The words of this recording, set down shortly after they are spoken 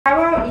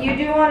you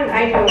do one and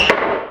I do one.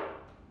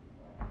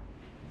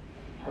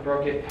 I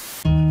broke it.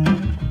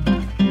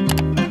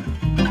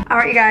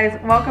 Alright you guys,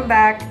 welcome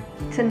back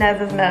to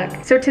Nez's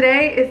Nook. So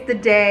today is the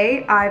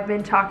day. I've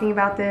been talking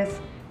about this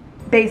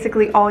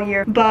basically all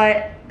year,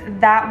 but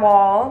that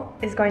wall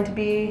is going to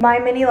be my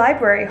mini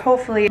library,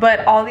 hopefully.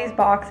 But all these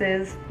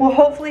boxes will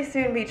hopefully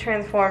soon be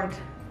transformed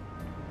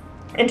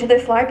into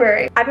this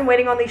library. I've been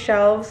waiting on these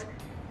shelves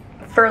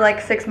for like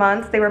 6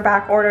 months. They were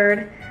back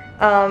ordered.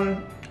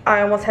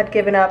 I almost had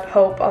given up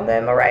hope on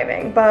them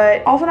arriving,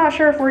 but also not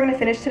sure if we're gonna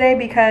finish today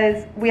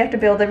because we have to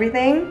build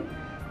everything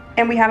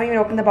and we haven't even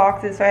opened the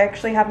boxes, so I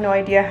actually have no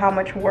idea how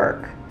much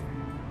work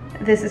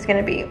this is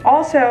gonna be.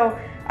 Also,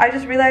 I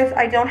just realized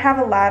I don't have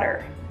a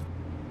ladder.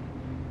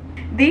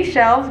 These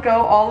shelves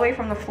go all the way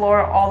from the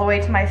floor all the way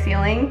to my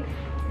ceiling.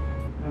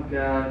 Oh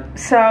God.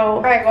 So,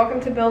 all right, welcome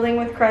to Building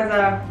with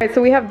CRAWFORD. All right,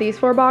 so we have these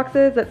 4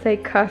 boxes that say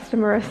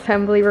customer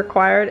assembly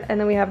required, and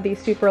then we have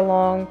these super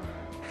long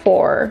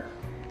 4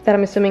 that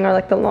I'm assuming are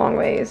like the long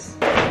ways.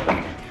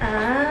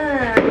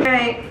 Ah,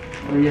 okay.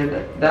 Oh, yeah,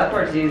 that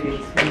part's easy.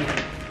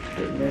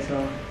 Getting this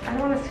off. I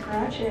don't want to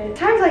scratch it.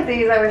 Times like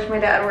these, I wish my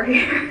dad were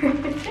here.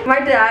 My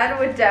dad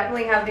would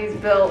definitely have these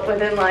built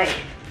within like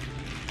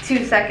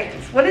 2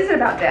 seconds. What is it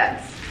about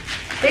dads?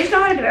 They just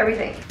know how to do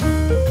everything.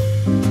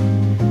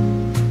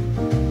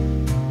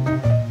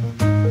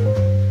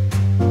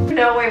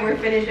 No way we're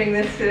finishing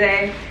this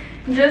today.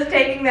 Just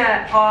taking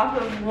that off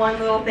of one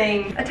little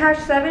thing. Attach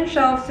 7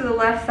 shelves to the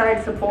left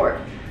side support.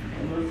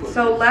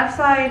 So left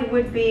side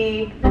would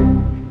be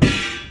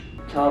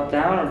Top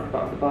down or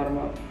bottom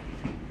up?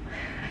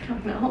 I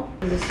don't know.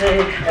 Does it say?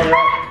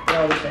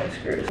 They're all the same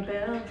screws.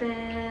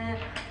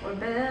 We're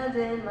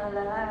building my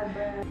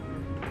library.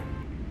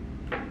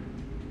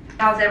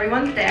 How's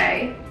everyone's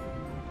day?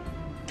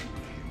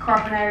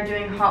 Carp and I are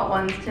doing hot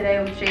ones today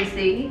with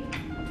JC.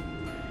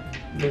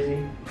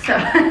 Busy. So,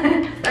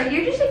 are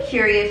you just a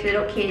curious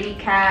little kitty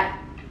cat?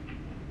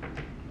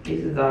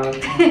 He's a dog.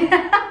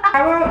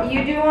 How about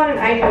you do one and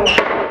I do one?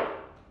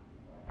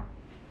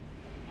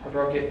 I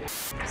broke it.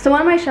 So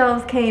one of my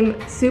shelves came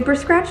super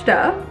scratched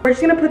up. We're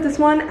just gonna put this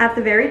one at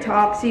the very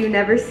top so you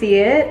never see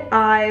it.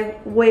 I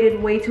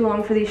waited way too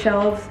long for these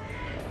shelves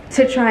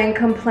to try and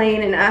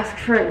complain and ask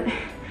for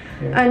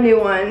a new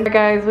one.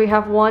 Guys, we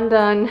have one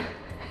done.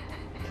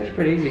 That's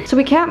pretty easy. So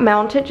we can't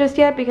mount it just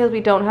yet because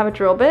we don't have a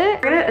drill bit.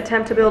 We're gonna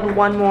attempt to build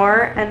one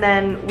more and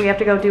then we have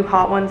to go do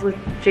hot ones with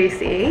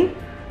JC.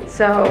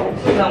 So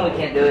tell him we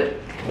can't do it.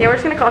 Yeah, we're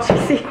just gonna call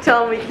JC and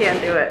tell him we can't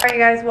do it. All right,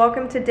 guys,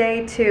 welcome to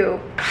day 2.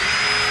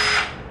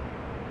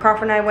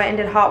 Crawford and I went and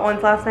did hot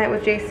ones last night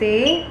with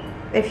JC.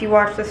 If you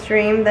watched the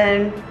stream,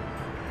 then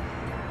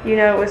you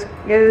know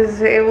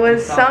it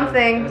was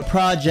something.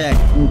 Project.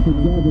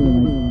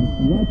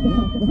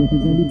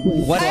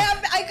 What?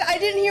 I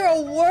didn't hear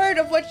a word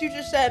of what you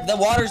just said. The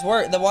water's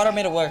worse. The water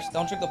made it worse.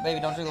 Don't drink the baby.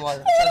 Don't drink the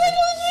water.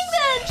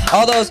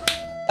 All those.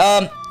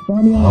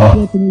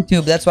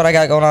 YouTube. That's what I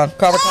got going on.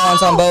 Carver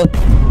comments on both.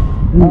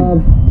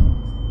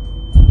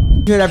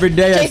 Good every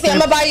day. JC, I'm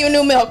gonna buy you a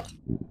new milk.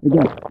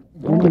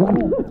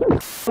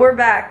 We're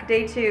back,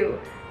 day 2.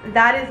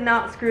 That is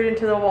not screwed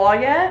into the wall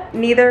yet.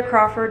 Neither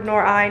Crawford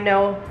nor I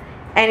know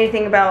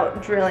anything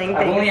about drilling things.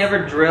 I've only ever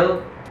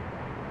drilled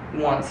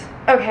once.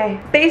 Okay,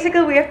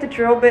 basically we have to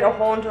drill bit a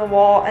hole into the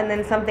wall and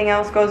then something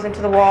else goes into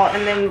the wall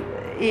and then,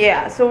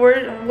 yeah, so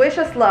wish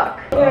us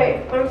luck.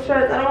 Wait, I'm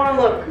stressed, I don't want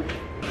to look.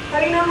 How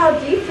do you know how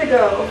deep to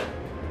go?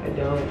 I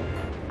don't.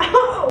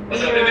 Oh!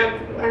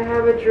 I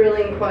have a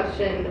drilling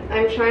question.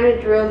 I'm trying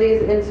to drill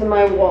these into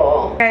my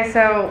wall. Okay,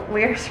 so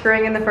we are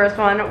screwing in the first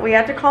one. We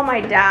had to call my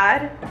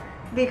dad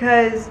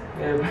because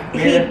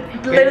he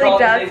literally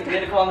does. We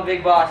had to call the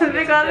big boss. The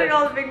big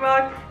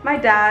boss. My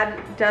dad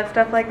does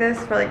stuff like this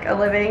for like a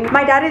living.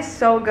 My dad is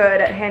so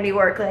good at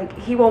handiwork. Like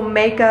he will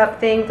make up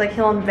things. Like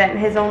he'll invent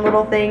his own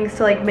little things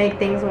to like make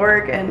things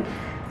work. And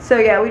so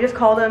yeah, we just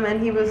called him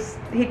and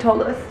he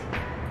told us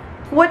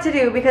what to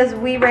do because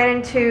we ran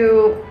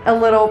into a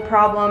little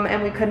problem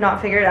and we could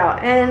not figure it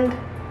out. And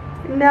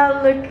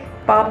now look,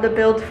 Bob the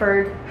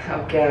Buildford.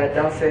 Oh God,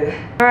 don't say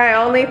that. All right,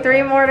 only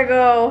 3 more to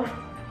go.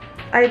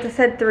 I just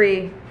said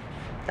 3.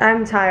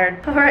 I'm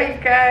tired. All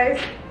right, guys,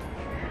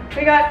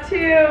 we got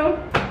 2.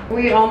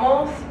 We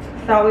almost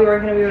thought we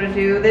weren't gonna be able to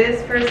do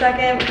this for a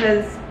second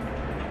because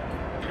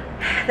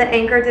the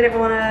anchor didn't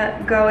want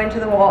to go into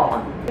the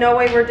wall. No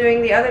way we're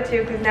doing the other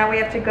 2 because now we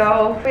have to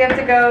go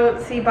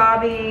see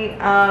Bobby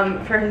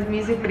for his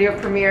music video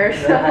premiere.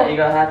 So you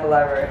got half a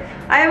library.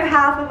 I have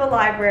half of a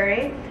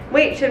library.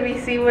 Wait, should we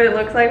see what it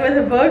looks like with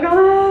a book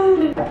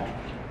on?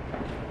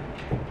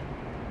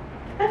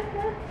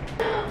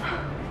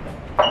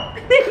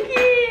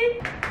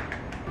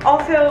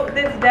 Also,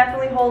 this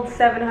definitely holds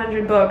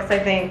 700 books, I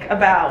think,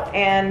 about,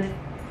 and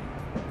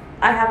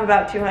I have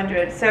about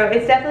 200, so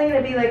it's definitely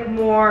gonna be like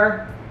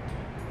more.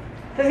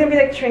 There's gonna be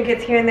like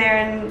trinkets here and there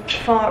and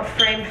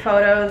framed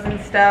photos and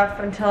stuff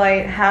until I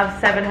have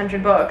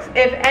 700 books.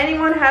 If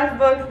anyone has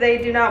books they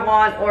do not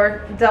want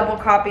or double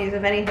copies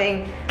of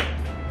anything,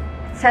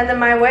 send them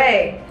my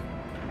way.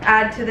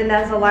 add to the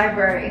Neza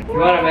library. If you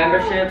want a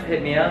membership,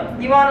 hit me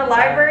up. You want a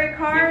library You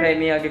card? pay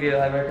me, I'll give you a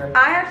library card.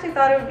 I actually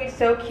thought it would be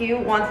so cute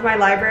once my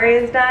library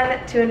is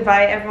done to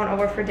invite everyone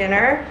over for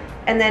dinner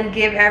and then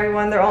give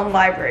everyone their own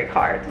library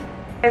card.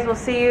 Guys, we'll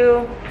see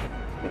you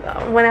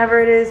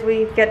whenever it is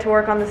we get to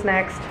work on this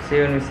next. See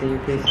you when we see you.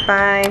 Peace.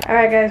 Bye. All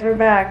right, guys, we're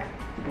back.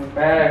 We're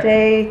back.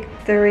 Day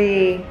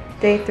 3.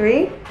 Day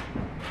 3?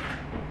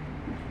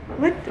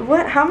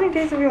 What? How many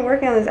days have we been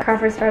working on this?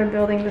 Crawford started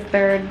building the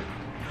third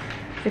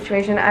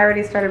situation. I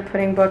already started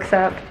putting books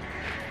up.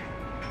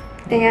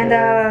 And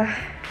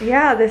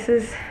yeah, this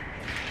is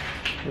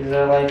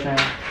our life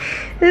now.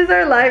 This is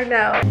our life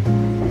now.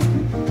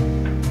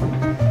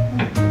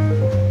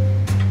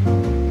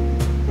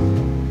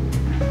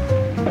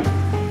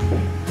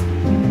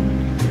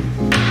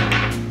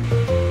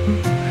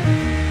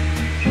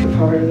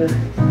 Part of it.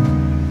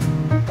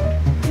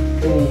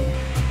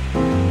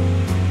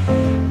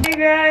 You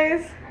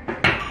guys,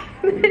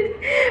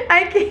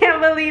 I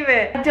can't believe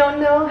it. I don't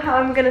know how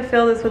I'm gonna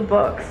fill this with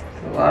books.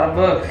 A lot of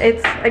books.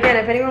 It's, again,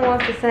 if anyone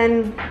wants to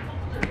send,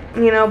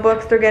 you know,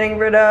 books they're getting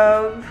rid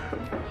of,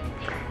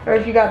 or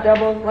if you got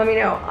doubles, let me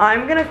know.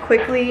 I'm gonna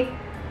quickly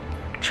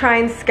try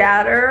and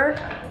scatter.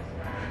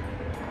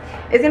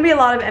 It's gonna be a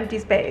lot of empty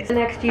space. The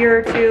next year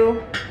or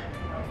two,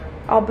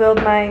 I'll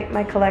build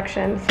my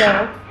collection,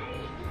 so.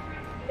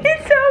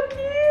 It's so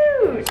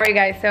cute. Alright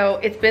guys, so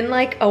it's been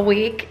like a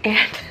week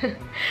and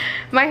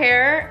my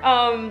hair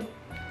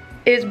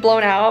is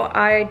blown out.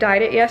 I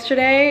dyed it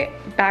yesterday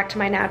back to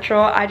my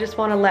natural. I just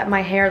want to let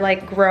my hair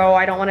like grow.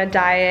 I don't want to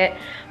dye it,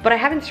 but I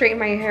haven't straightened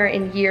my hair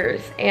in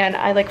years and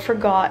I like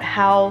forgot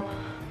how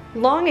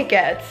long it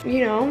gets,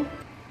 you know.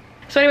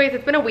 So anyways,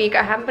 it's been a week.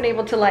 I haven't been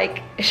able to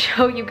like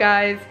show you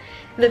guys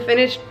the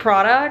finished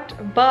product,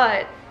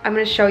 but I'm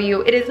gonna show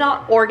you. It is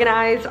not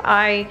organized.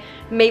 I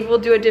maybe will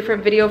do a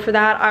different video for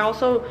that. I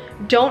also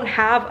don't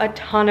have a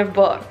ton of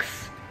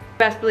books.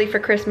 Best believe for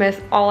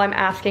Christmas, all I'm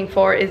asking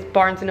for is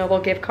Barnes &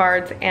 Noble gift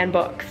cards and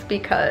books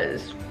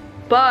because,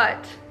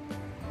 but,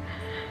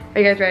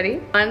 are you guys ready?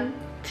 1,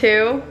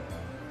 2.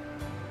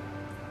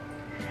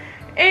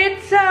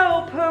 It's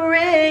so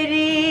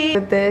pretty.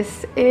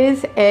 This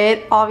is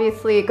it.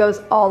 Obviously it goes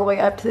all the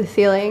way up to the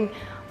ceiling.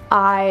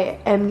 I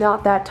am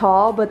not that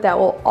tall, but that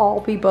will all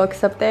be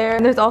books up there.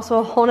 And there's also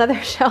a whole nother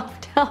shelf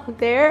down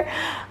there.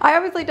 I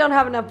obviously don't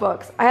have enough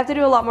books. I have to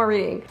do a lot more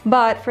reading.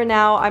 But for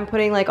now, I'm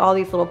putting like all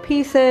these little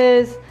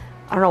pieces.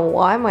 I don't know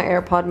why my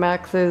AirPod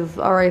Maxes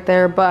are right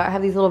there, but I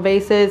have these little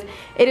vases.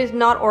 It is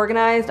not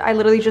organized. I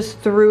literally just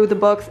threw the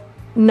books.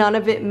 None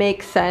of it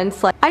makes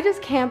sense. Like, I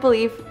just can't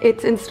believe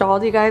it's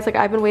installed, you guys. Like,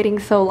 I've been waiting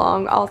so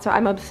long. Also,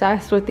 I'm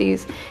obsessed with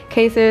these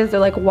cases. They're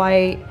like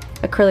white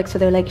acrylic, so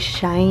they're like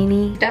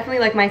shiny. Definitely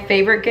like my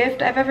favorite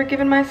gift I've ever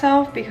given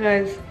myself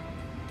because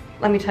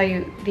let me tell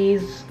you,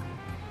 these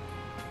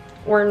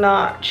were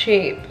not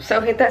cheap.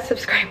 So hit that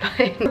subscribe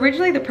button.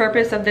 Originally the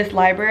purpose of this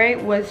library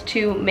was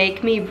to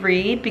make me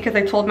read because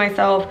I told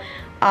myself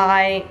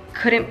I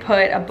couldn't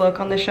put a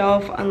book on the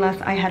shelf unless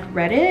I had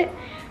read it.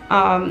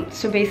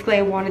 So basically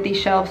I wanted these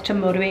shelves to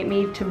motivate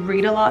me to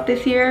read a lot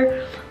this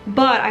year.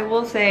 But I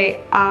will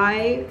say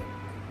I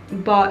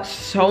bought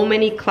so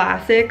many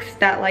classics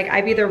that like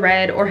I've either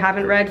read or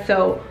haven't read.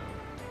 So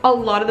a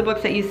lot of the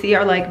books that you see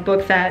are like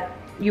books that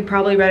you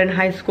probably read in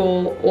high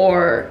school,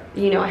 or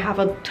you know, I have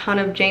a ton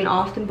of Jane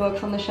Austen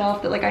books on the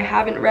shelf that like I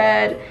haven't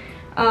read,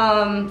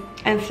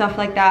 and stuff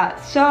like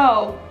that.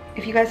 So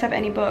if you guys have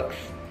any books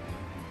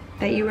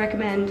that you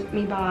recommend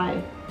me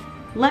buy,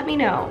 let me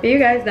know. But you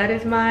guys, that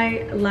is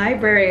my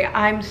library.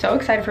 I'm so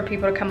excited for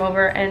people to come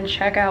over and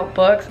check out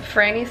books.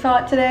 Franny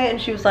saw it today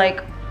and she was like,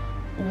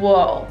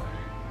 whoa.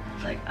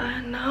 Like,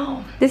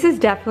 no. This is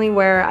definitely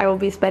where I will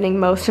be spending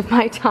most of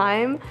my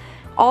time.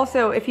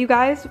 Also, if you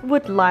guys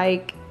would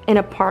like an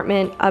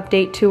apartment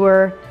update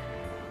tour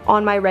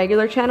on my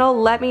regular channel,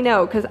 let me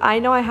know, because I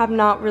know I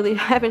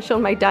haven't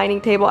shown my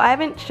dining table. I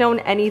haven't shown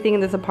anything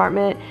in this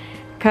apartment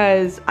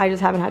because I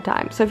just haven't had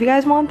time. So if you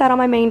guys want that on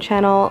my main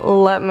channel,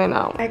 let me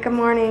know. Hi, good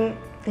morning.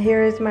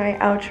 Here is my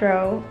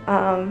outro.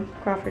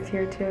 Crawford's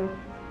here too.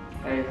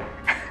 Hey.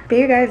 But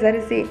you guys, that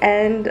is the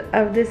end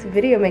of this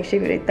video. Make sure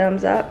you give it a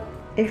thumbs up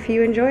if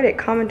you enjoyed it.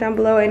 Comment down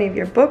below any of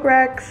your book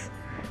recs,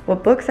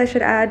 what books I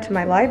should add to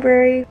my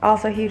library.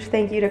 Also, a huge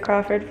thank you to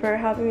Crawford for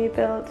helping me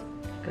build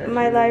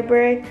my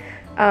library.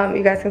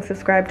 You guys can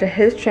subscribe to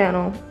his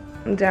channel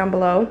down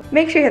below.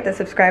 Make sure you hit the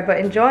subscribe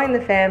button, join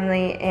the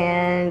family,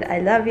 and I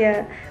love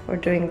ya. We're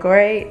doing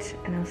great,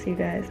 and I'll see you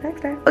guys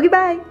next time. Okay,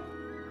 bye.